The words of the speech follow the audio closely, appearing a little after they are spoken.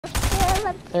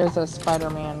There's a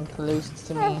Spider-Man close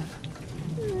to me.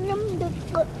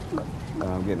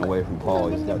 I'm getting away from Paul.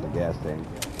 He's got the gas tank.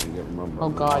 Oh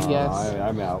God, yes.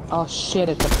 I'm out. Oh shit,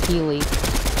 it's a Peely.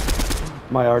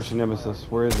 My arch nemesis.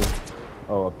 Where is it?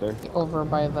 Oh, up there. Over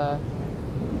by the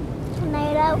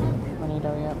Tornado.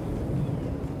 tornado, yep.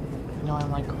 No,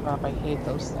 I'm like crap. I hate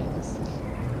those things.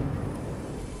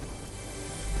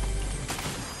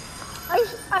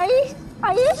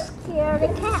 Are you scared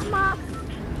of cat, Mom?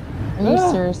 Are you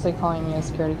seriously calling me a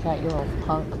scaredy cat, you little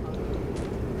punk?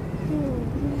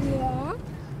 Yeah.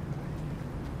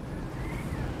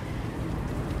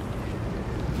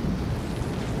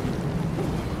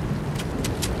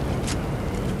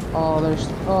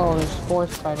 There's 4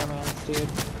 Spider-Mans, dude.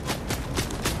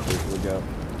 Here we go.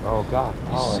 Oh God.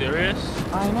 You serious?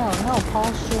 I know, no,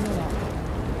 Paul's shooting at me.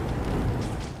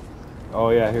 Oh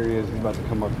yeah, here he is. He's about to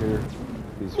come up here.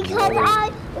 He's Because swinging I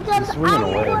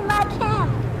away. will not him.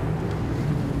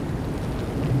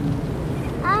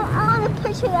 I want to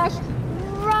put you guys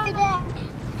right at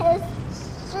his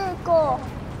circle.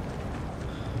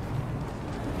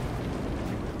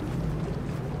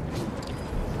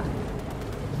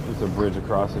 There's a bridge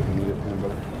across if you need it, peanut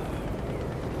butter.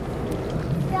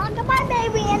 Down to my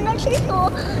baby in the circle.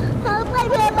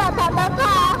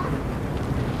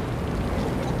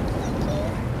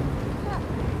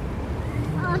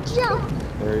 Jump.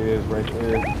 There he is, right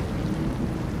there.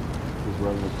 He's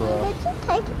running across. Did you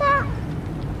take that?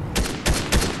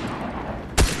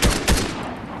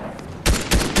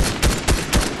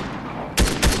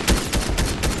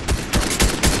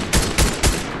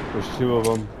 There's 2 of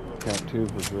them. Count 2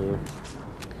 for sure.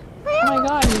 Oh my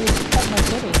God, you just cut my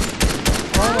kitty.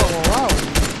 Whoa, whoa, whoa,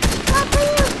 What were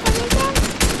you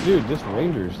doing? Dude, this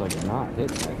ranger's like not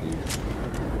hitting that dude.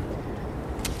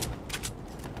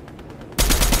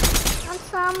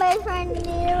 Somebody's right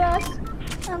near us.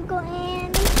 Uncle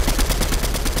Andy.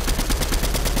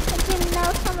 I didn't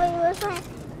know somebody was right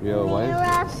Yo, why near is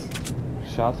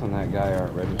us. shots on that guy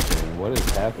aren't registering? What is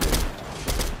happening?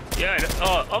 Yeah.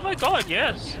 Oh my God.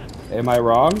 Yes. Am I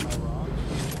wrong?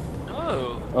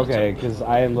 No. Okay, because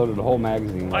I unloaded the whole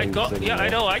magazine. while I he was got. sitting Yeah, there. I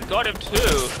know. I got him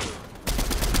too.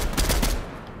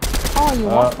 Oh, you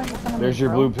walked right in front of me, There's your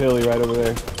bro. blue pilly right over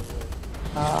there.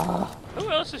 Who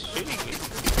else is shooting me?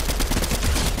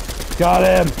 Got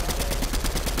him!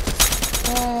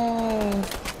 Hey.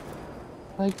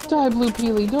 Like, die, Blue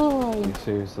Peely, die!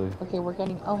 Seriously. Okay, we're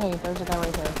getting. Oh, hey, there's a guy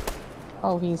right here.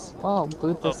 Oh, he's. Oh,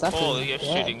 Blue Oh, Perception. Paul, you're dead.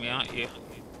 shooting me, aren't you?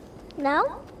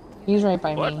 No? He's right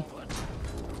by What? me.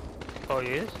 Oh, he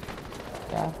is?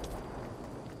 Yeah.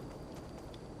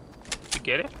 You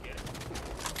get it?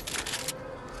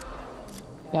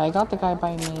 Yeah, I got the guy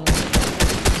by me.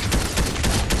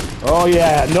 Oh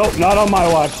yeah, nope, not on my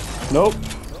watch. Nope,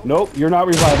 nope, you're not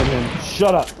reviving him.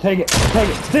 Shut up, take it,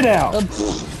 sit down.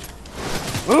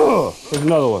 Ugh, there's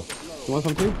another one. You want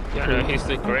some too? Yeah, no, he's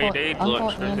the grade 8 Uncle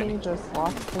launcher. Andy just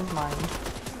lost his mind.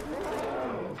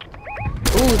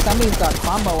 Ooh, somebody's got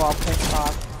combo all pissed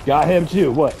off. Got him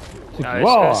too, what? Took No, you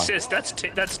all on.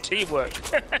 that's teamwork.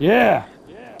 Yeah.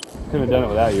 Couldn't have done it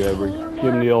without you, Avery.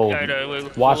 Give him the old, Yeah, I know,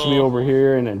 watch me over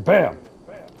here and then BAM!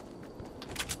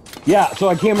 Yeah, so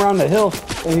I came around the hill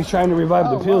and he's trying to revive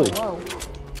the whoa, Peely. whoa.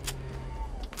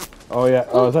 Oh yeah,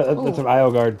 oh, that's an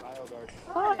IO guard.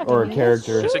 Oh, Or a he's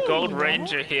character. There's a shooting, gold man.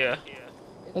 ranger here.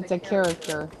 It's a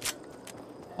character.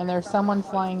 And there's someone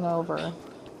flying over.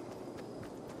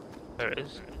 There it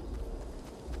is.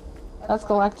 That's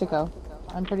Galactico.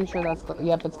 I'm pretty sure that's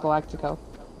yep, it's Galactico.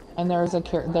 And there's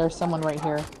there's someone right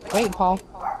here. Wait, Paul.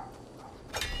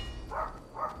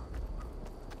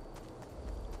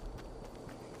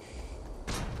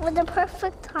 With the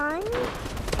perfect time?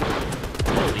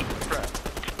 Holy crap.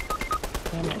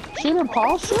 Damn it. Shoot her,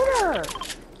 Paul, shoot her!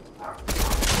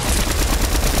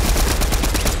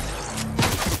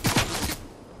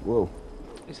 Whoa.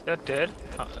 Is that dead?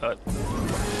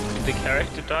 Did the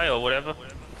character die or whatever?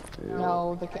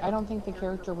 No, I don't think the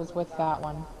character was with that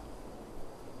one.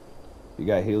 You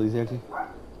got Healy's, Auntie?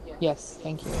 Yes,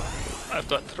 thank you. I've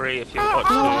got 3 if you want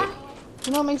to.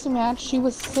 You know what makes me mad? She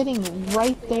was sitting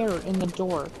right there in the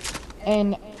door.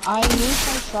 And I used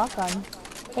my shotgun,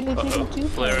 but it didn't do very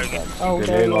flaring. good. Oh, there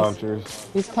Grenade he is. launchers.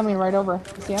 He's coming right over.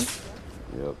 You see him?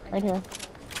 Yep. Right here.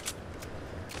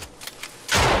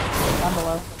 Down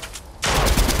below.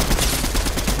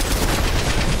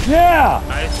 Yeah!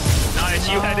 Nice,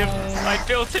 you had him. I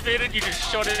built him in and you just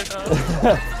shot it up.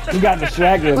 He got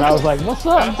distracted and I was like, what's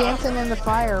I'm up? dancing in the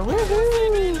fire.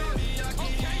 Woohoo!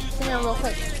 Come here real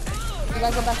quick. You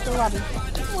gotta go back to the lobby.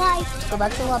 Why? Go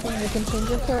back to the lobby. You can change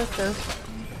your character.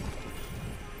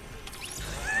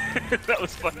 That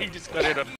was funny, you just got it up.